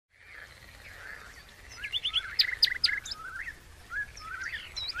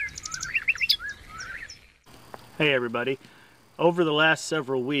Hey everybody. Over the last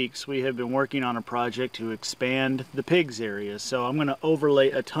several weeks we have been working on a project to expand the pigs area, so I'm going to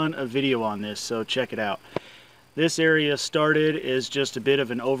overlay a ton of video on this, so check it out. This area started as just a bit of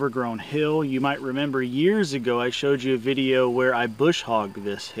an overgrown hill. You might remember years ago I showed you a video where I bush hogged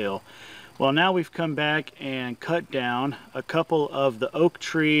this hill. Well, now we've come back and cut down a couple of the oak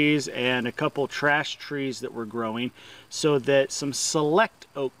trees and a couple trash trees that were growing so that some select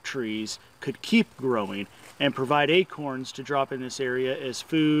oak trees could keep growing and provide acorns to drop in this area as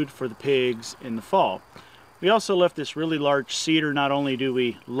food for the pigs in the fall. We also left this really large cedar. Not only do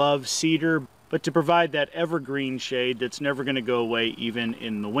we love cedar, but to provide that evergreen shade that's never going to go away even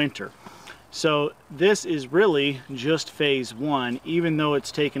in the winter. So this is really just phase one, even though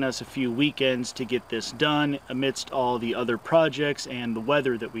it's taken us a few weekends to get this done amidst all the other projects and the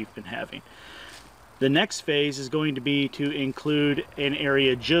weather that we've been having. The next phase is going to be to include an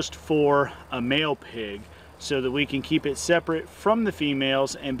area just for a male pig so that we can keep it separate from the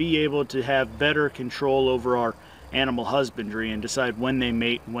females and be able to have better control over our animal husbandry and decide when they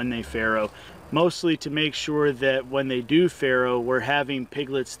mate, when they farrow. Mostly to make sure that when they do farrow, we're having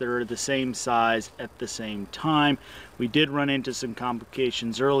piglets that are the same size at the same time. We did run into some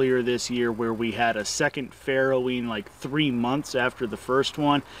complications earlier this year where we had a second farrowing like 3 months after the first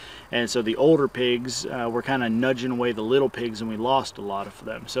one, and so the older pigs were kind of nudging away the little pigs and we lost a lot of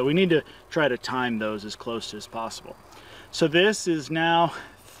them. So we need to try to time those as close as possible. So this is now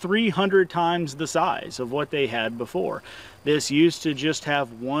 300 times the size of what they had before. This used to just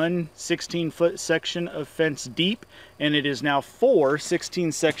have one 16-foot section of fence deep, and it is now 4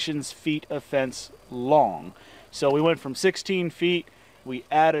 16 feet of fence long. So we went from 16 feet, we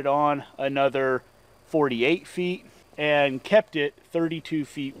added on another 48 feet, and kept it 32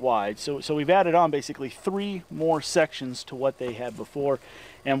 feet wide. So we've added on basically 3 more sections to what they had before,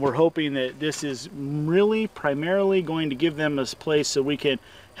 and we're hoping that this is really primarily going to give them this place so we can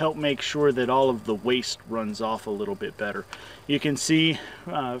help make sure that all of the waste runs off a little bit better. You can see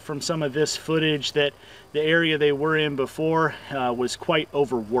from some of this footage that the area they were in before was quite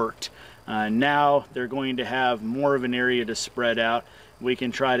overworked. Now they're going to have more of an area to spread out. We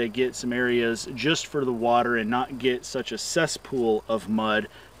can try to get some areas just for the water and not get such a cesspool of mud,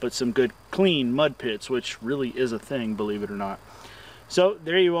 but some good clean mud pits, which really is a thing, believe it or not. So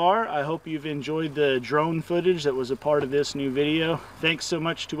there you are. I hope you've enjoyed the drone footage that was a part of this new video. Thanks so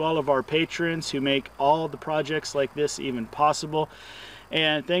much to all of our patrons who make all the projects like this even possible.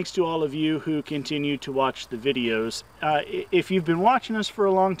 And thanks to all of you who continue to watch the videos. If you've been watching us for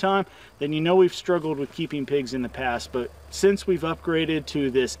a long time, then you know we've struggled with keeping pigs in the past, but since we've upgraded to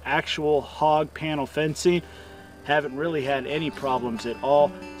this actual hog panel fencing, haven't really had any problems at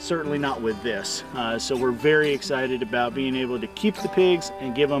all, certainly not with this. So we're very excited about being able to keep the pigs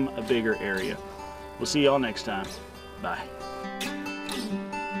and give them a bigger area. We'll see y'all next time. Bye.